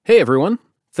Hey everyone,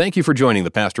 thank you for joining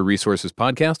the Pastor Resources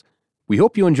Podcast. We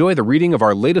hope you enjoy the reading of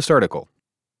our latest article.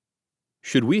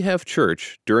 Should we have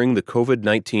church during the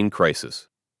COVID-19 crisis?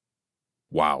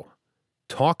 Wow.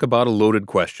 Talk about a loaded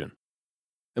question.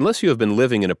 Unless you have been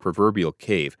living in a proverbial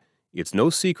cave, it's no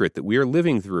secret that we are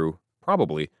living through,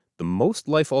 probably, the most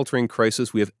life-altering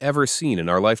crisis we have ever seen in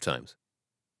our lifetimes.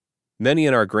 Many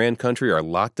in our grand country are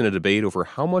locked in a debate over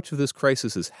how much of this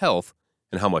crisis is health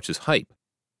and how much is hype.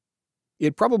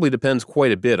 It probably depends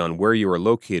quite a bit on where you are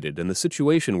located and the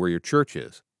situation where your church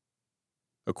is.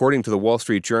 According to the Wall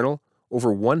Street Journal,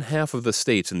 over one-half of the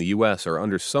states in the U.S. are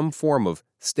under some form of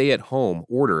stay-at-home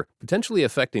order, potentially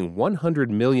affecting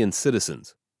 100 million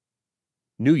citizens.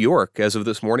 New York, as of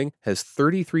this morning, has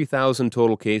 33,000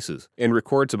 total cases and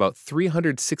records about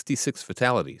 366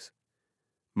 fatalities.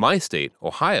 My state,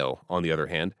 Ohio, on the other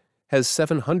hand, has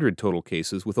 700 total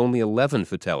cases with only 11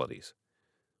 fatalities.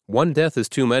 One death is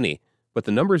too many, but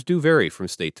the numbers do vary from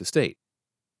state to state.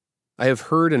 I have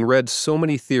heard and read so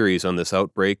many theories on this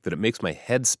outbreak that it makes my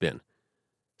head spin.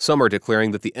 Some are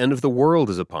declaring that the end of the world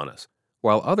is upon us,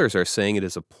 while others are saying it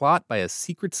is a plot by a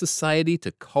secret society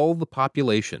to cull the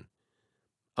population.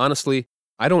 Honestly,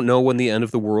 I don't know when the end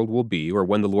of the world will be or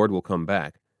when the Lord will come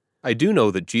back. I do know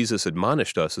that Jesus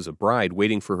admonished us as a bride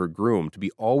waiting for her groom to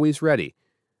be always ready,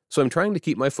 so I'm trying to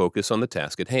keep my focus on the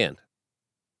task at hand.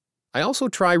 I also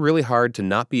try really hard to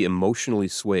not be emotionally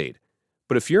swayed,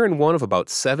 but if you're in one of about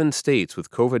 7 states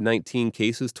with COVID-19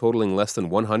 cases totaling less than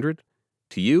 100,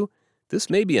 to you, this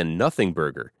may be a nothing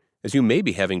burger, as you may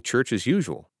be having church as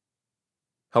usual.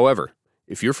 However,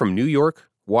 if you're from New York,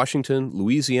 Washington,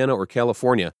 Louisiana, or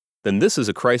California, then this is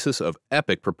a crisis of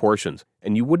epic proportions,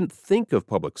 and you wouldn't think of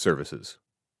public services.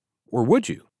 Or would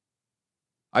you?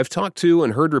 I've talked to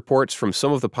and heard reports from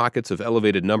some of the pockets of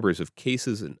elevated numbers of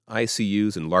cases in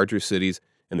ICUs in larger cities,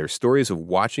 and their stories of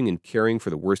watching and caring for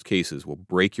the worst cases will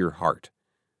break your heart.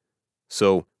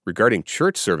 So, regarding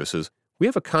church services, we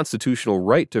have a constitutional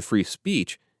right to free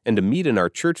speech and to meet in our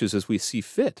churches as we see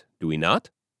fit, do we not?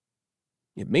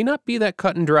 It may not be that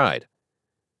cut and dried.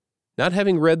 Not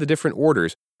having read the different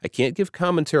orders, I can't give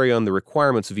commentary on the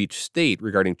requirements of each state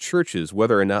regarding churches,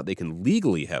 whether or not they can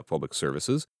legally have public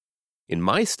services. In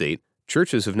my state,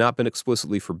 churches have not been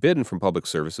explicitly forbidden from public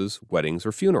services, weddings,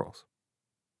 or funerals.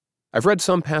 I've read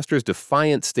some pastors'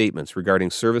 defiant statements regarding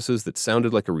services that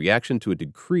sounded like a reaction to a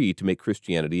decree to make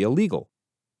Christianity illegal.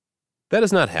 That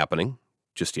is not happening,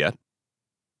 just yet.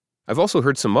 I've also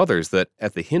heard some others that,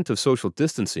 at the hint of social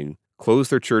distancing, close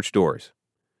their church doors.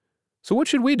 So what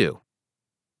should we do?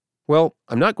 Well,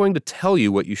 I'm not going to tell you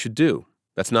what you should do.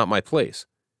 That's not my place.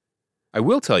 I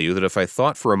will tell you that if I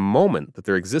thought for a moment that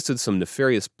there existed some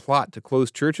nefarious plot to close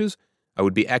churches, I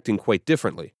would be acting quite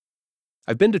differently.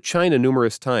 I've been to China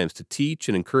numerous times to teach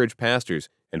and encourage pastors,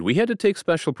 and we had to take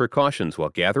special precautions while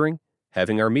gathering,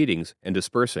 having our meetings, and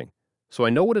dispersing, so I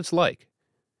know what it's like.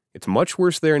 It's much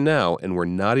worse there now, and we're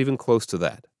not even close to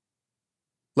that.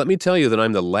 Let me tell you that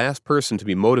I'm the last person to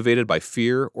be motivated by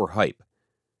fear or hype.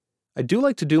 I do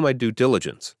like to do my due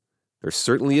diligence. There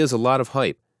certainly is a lot of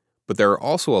hype, but there are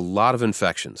also a lot of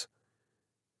infections.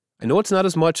 I know it's not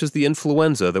as much as the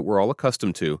influenza that we're all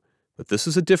accustomed to, but this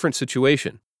is a different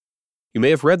situation. You may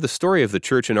have read the story of the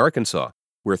church in Arkansas,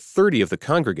 where 30 of the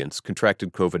congregants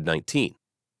contracted COVID-19.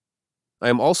 I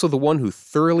am also the one who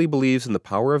thoroughly believes in the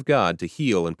power of God to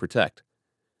heal and protect.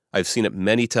 I've seen it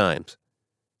many times.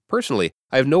 Personally,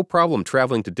 I have no problem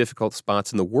traveling to difficult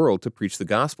spots in the world to preach the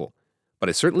gospel, but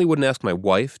I certainly wouldn't ask my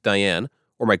wife, Diane,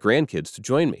 or my grandkids to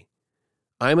join me.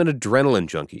 I'm an adrenaline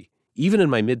junkie, even in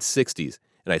my mid-60s,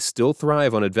 and I still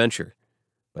thrive on adventure.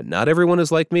 But not everyone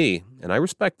is like me, and I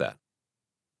respect that.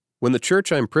 When the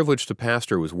church I'm privileged to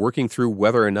pastor was working through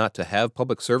whether or not to have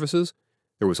public services,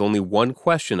 there was only one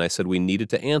question I said we needed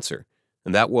to answer,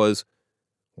 and that was,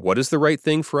 what is the right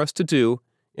thing for us to do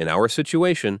in our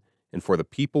situation and for the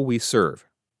people we serve?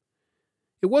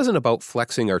 It wasn't about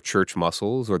flexing our church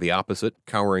muscles or the opposite,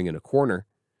 cowering in a corner.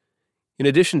 In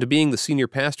addition to being the senior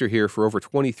pastor here for over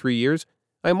 23 years,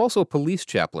 I am also a police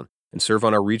chaplain and serve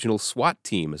on our regional SWAT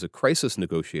team as a crisis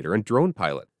negotiator and drone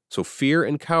pilot, so fear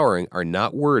and cowering are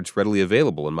not words readily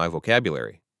available in my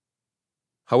vocabulary.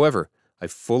 However, I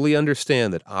fully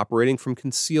understand that operating from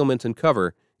concealment and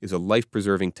cover is a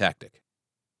life-preserving tactic.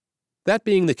 That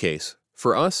being the case,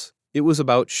 for us, it was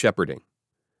about shepherding.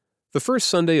 The first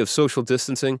Sunday of social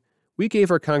distancing, we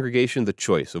gave our congregation the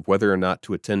choice of whether or not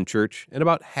to attend church, and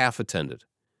about half attended.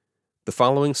 The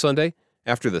following Sunday,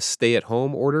 after the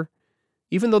stay-at-home order,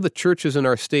 even though the churches in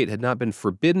our state had not been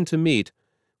forbidden to meet,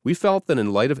 we felt that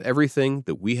in light of everything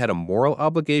that we had a moral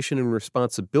obligation and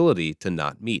responsibility to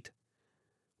not meet.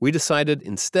 We decided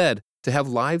instead to have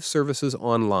live services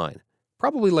online,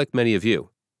 probably like many of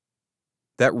you.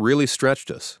 That really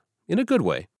stretched us, in a good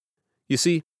way. You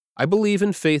see, I believe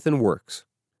in faith and works.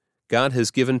 God has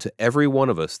given to every one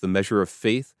of us the measure of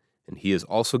faith, and He has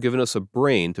also given us a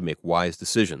brain to make wise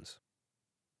decisions.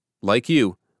 Like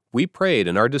you, we prayed,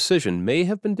 and our decision may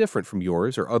have been different from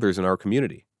yours or others in our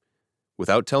community.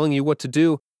 Without telling you what to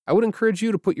do, I would encourage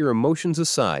you to put your emotions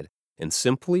aside and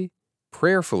simply,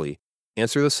 prayerfully,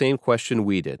 answer the same question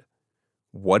we did.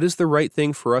 What is the right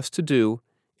thing for us to do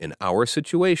in our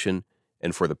situation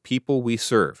and for the people we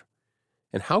serve?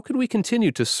 And how can we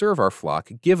continue to serve our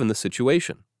flock given the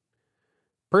situation?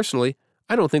 Personally,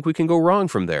 I don't think we can go wrong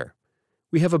from there.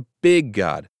 We have a big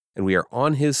God, and we are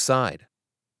on His side.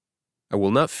 I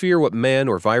will not fear what man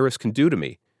or virus can do to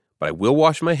me, but I will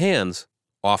wash my hands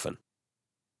often.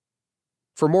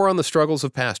 For more on the struggles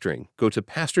of pastoring, go to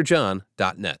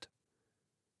pastorjohn.net.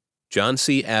 John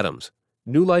C. Adams,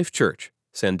 New Life Church,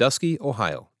 Sandusky,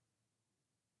 Ohio.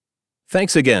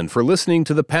 Thanks again for listening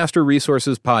to the Pastor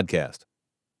Resources Podcast.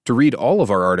 To read all of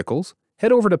our articles,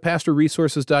 head over to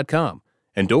pastorresources.com,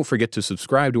 and don't forget to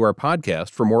subscribe to our podcast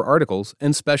for more articles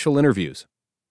and special interviews.